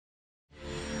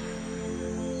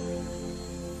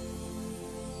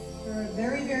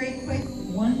very, very quick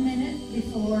 1 minute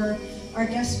before our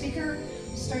guest speaker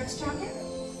starts talking.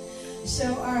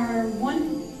 So our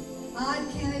one odd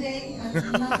candidate,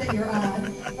 not that you're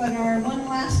odd, but our one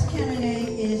last candidate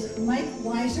is Mike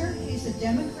Weisser. He's a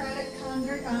Democratic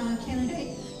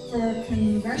candidate for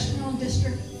Congressional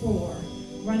District 4,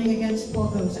 running against Paul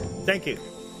Gosar. Thank you.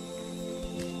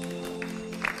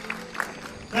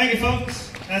 Thank you,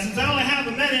 folks. Now, since I only have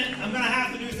a minute, I'm going to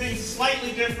have to do things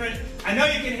slightly different. I know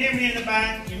you can hear me in the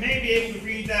back. You may be able to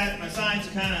read that. My signs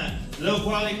are kind of low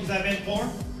quality because I've been poor.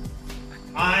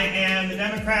 I am the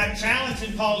Democrat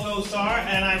challenging Paul Gosar,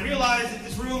 and I realize that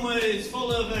this room is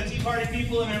full of Tea Party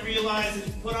people, and I realize that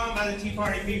it's put on by the Tea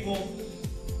Party people.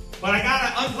 But I got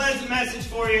an unpleasant message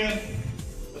for you.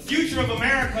 The future of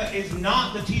America is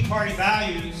not the Tea Party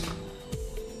values.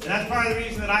 And that's part of the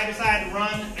reason that I decided to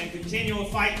run and continue a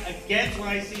fight against what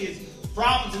I see as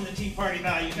problems in the Tea Party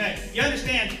values. Now, you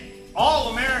understand,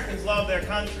 all Americans love their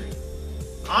country.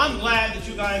 I'm glad that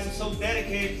you guys are so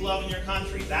dedicated to loving your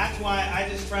country. That's why I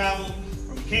just traveled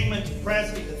from Kingman to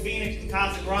Presby to Phoenix to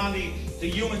Casa Grande to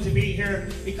Yuma to be here,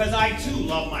 because I too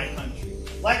love my country.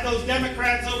 Like those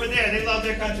Democrats over there, they love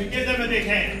their country. Give them a big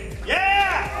hand.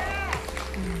 Yeah!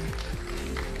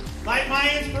 Like my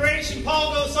inspiration,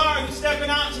 Paul Gosar, who's stepping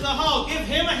out into the hall. Give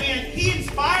him a hand. He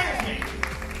inspires me.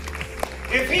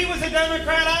 If he was a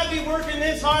Democrat, I'd be working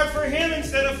this hard for him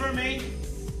instead of for me.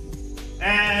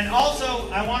 And also,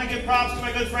 I want to give props to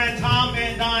my good friend Tom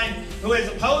Van Dyne, who has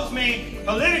opposed me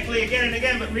politically again and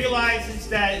again, but realizes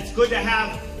that it's good to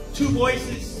have two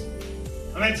voices.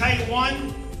 I'm going to tell you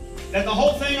one, that the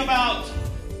whole thing about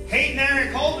hating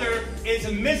Eric Holder is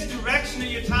a misdirection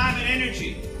of your time and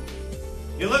energy.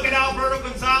 You look at Alberto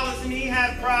Gonzalez and he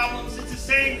had problems. It's the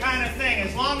same kind of thing.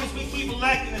 As long as we keep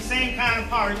electing the same kind of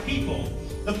party people,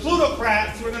 the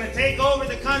plutocrats who are going to take over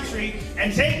the country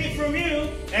and take it from you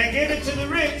and give it to the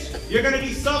rich, you're going to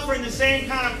be suffering the same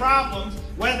kind of problems,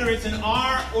 whether it's an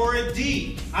R or a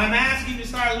D. I'm asking you to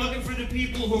start looking for the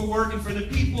people who are working for the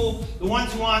people, the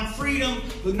ones who want freedom,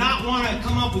 who not want to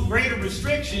come up with greater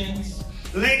restrictions.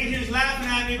 The lady here's laughing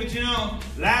at me, but you know,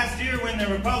 last year when the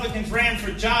Republicans ran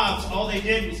for jobs, all they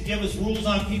did was give us rules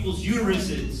on people's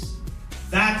uteruses.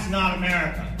 That's not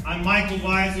America. I'm Mikel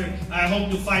Weisser. I hope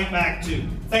to fight back too.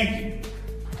 Thank you.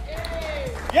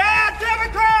 Yeah,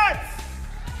 Democrats!